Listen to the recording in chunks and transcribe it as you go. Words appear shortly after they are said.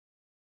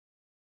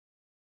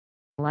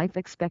Life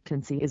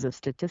expectancy is a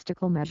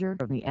statistical measure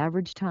of the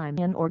average time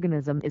an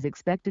organism is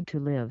expected to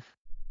live,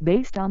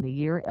 based on the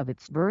year of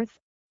its birth,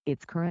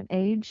 its current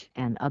age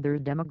and other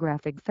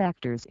demographic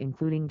factors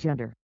including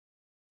gender.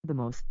 The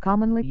most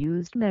commonly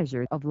used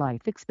measure of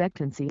life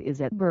expectancy is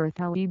at birth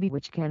LEB,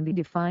 which can be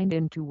defined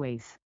in two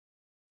ways.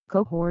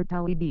 Cohort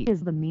LEB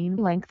is the mean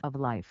length of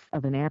life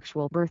of an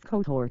actual birth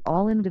cohort,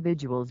 all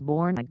individuals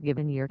born a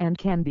given year, and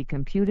can be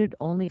computed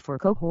only for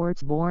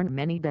cohorts born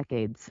many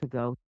decades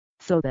ago,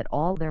 so that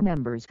all their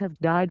members have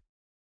died.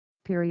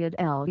 Period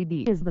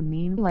LEB is the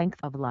mean length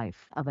of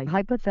life of a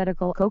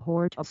hypothetical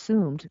cohort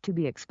assumed to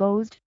be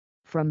exposed,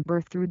 from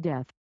birth through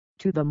death,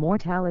 to the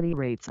mortality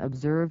rates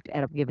observed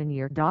at a given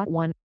year.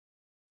 1.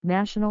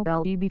 National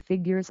LEB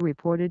figures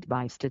reported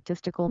by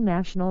statistical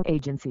national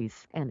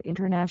agencies and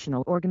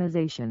international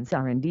organizations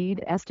are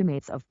indeed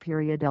estimates of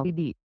period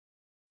LEB.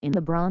 In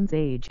the Bronze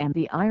Age and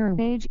the Iron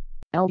Age,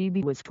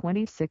 LEB was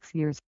 26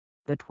 years.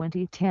 The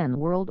 2010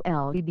 world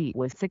LEB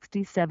was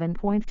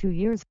 67.2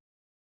 years.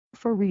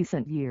 For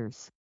recent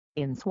years,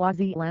 in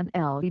Swaziland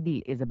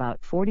LEB is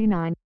about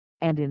 49,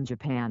 and in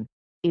Japan,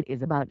 it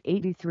is about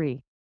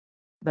 83.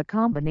 The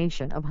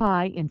combination of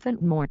high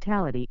infant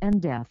mortality and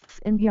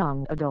deaths in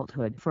young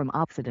adulthood from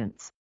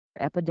accidents,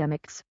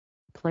 epidemics,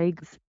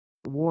 plagues,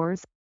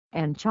 wars,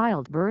 and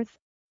childbirth,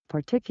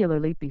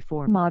 particularly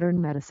before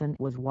modern medicine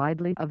was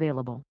widely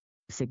available,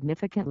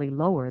 significantly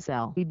lowers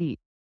LEB.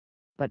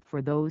 But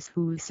for those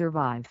who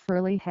survive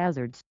early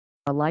hazards,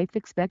 a life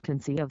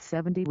expectancy of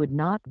 70 would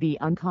not be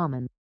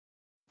uncommon.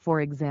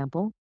 For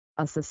example,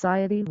 a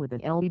society with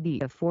an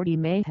LEB of 40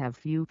 may have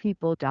few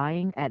people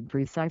dying at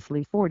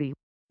precisely 40.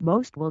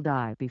 Most will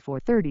die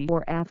before 30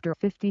 or after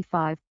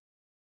 55.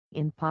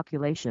 In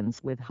populations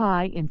with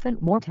high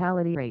infant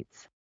mortality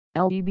rates,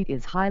 LEB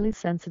is highly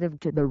sensitive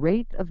to the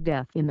rate of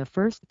death in the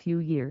first few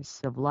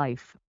years of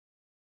life.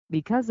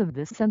 Because of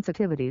this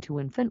sensitivity to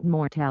infant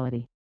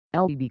mortality,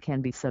 LEB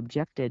can be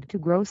subjected to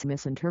gross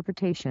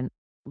misinterpretation,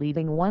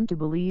 leading one to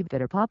believe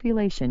that a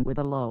population with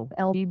a low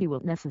LEB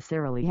will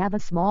necessarily have a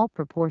small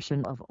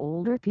proportion of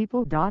older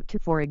people.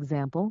 For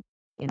example,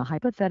 in a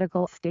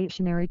hypothetical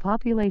stationary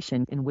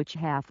population in which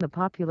half the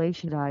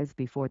population dies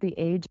before the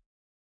age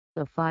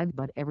of 5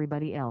 but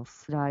everybody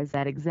else dies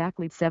at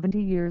exactly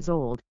 70 years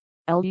old,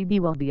 LEB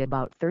will be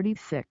about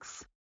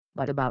 36,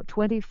 but about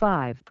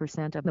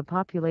 25% of the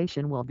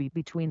population will be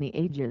between the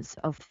ages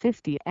of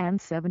 50 and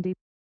 70.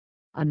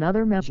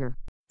 Another measure,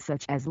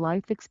 such as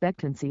life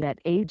expectancy at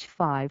age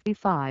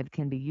 55,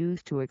 can be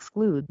used to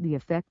exclude the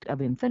effect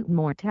of infant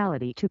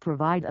mortality to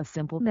provide a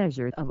simple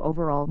measure of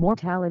overall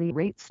mortality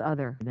rates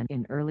other than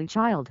in early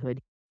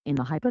childhood. In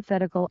the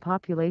hypothetical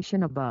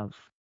population above,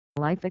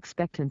 life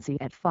expectancy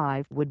at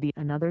 5 would be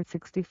another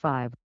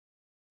 65.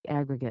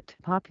 Aggregate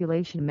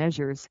population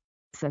measures,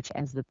 such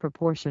as the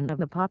proportion of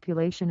the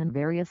population in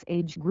various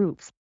age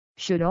groups,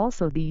 should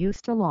also be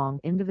used along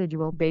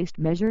individual-based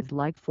measures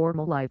like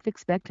formal life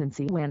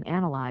expectancy when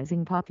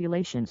analyzing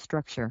population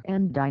structure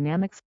and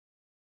dynamics.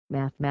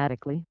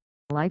 Mathematically,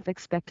 life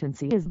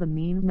expectancy is the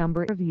mean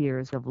number of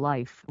years of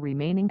life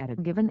remaining at a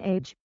given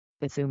age,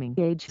 assuming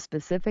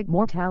age-specific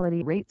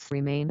mortality rates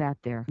remain at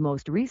their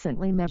most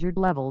recently measured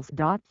levels.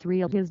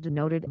 3 It is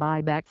denoted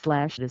by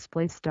 _E_XA,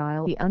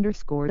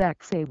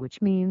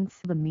 which means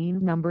the mean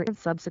number of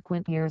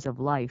subsequent years of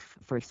life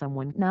for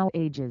someone now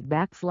ages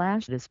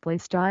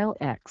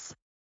 _X.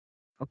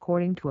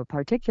 According to a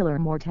particular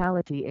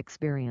mortality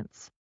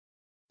experience.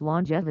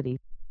 Longevity,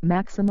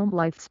 maximum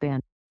lifespan,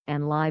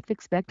 and life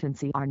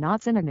expectancy are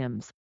not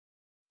synonyms.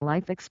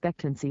 Life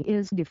expectancy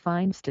is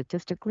defined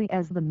statistically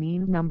as the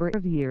mean number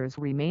of years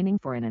remaining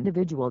for an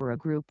individual or a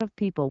group of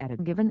people at a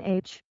given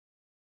age.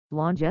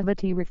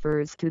 Longevity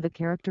refers to the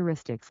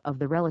characteristics of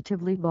the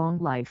relatively long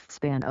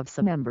lifespan of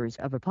some members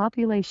of a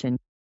population.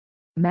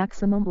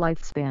 Maximum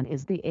lifespan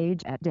is the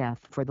age at death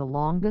for the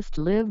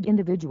longest-lived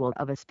individual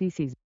of a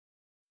species.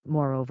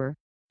 Moreover,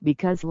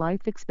 because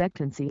life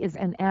expectancy is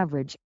an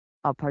average,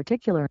 a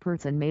particular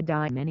person may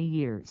die many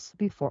years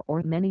before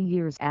or many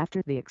years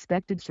after the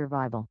expected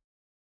survival.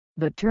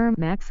 The term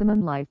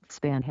maximum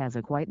lifespan has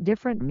a quite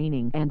different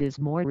meaning and is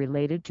more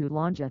related to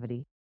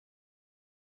longevity,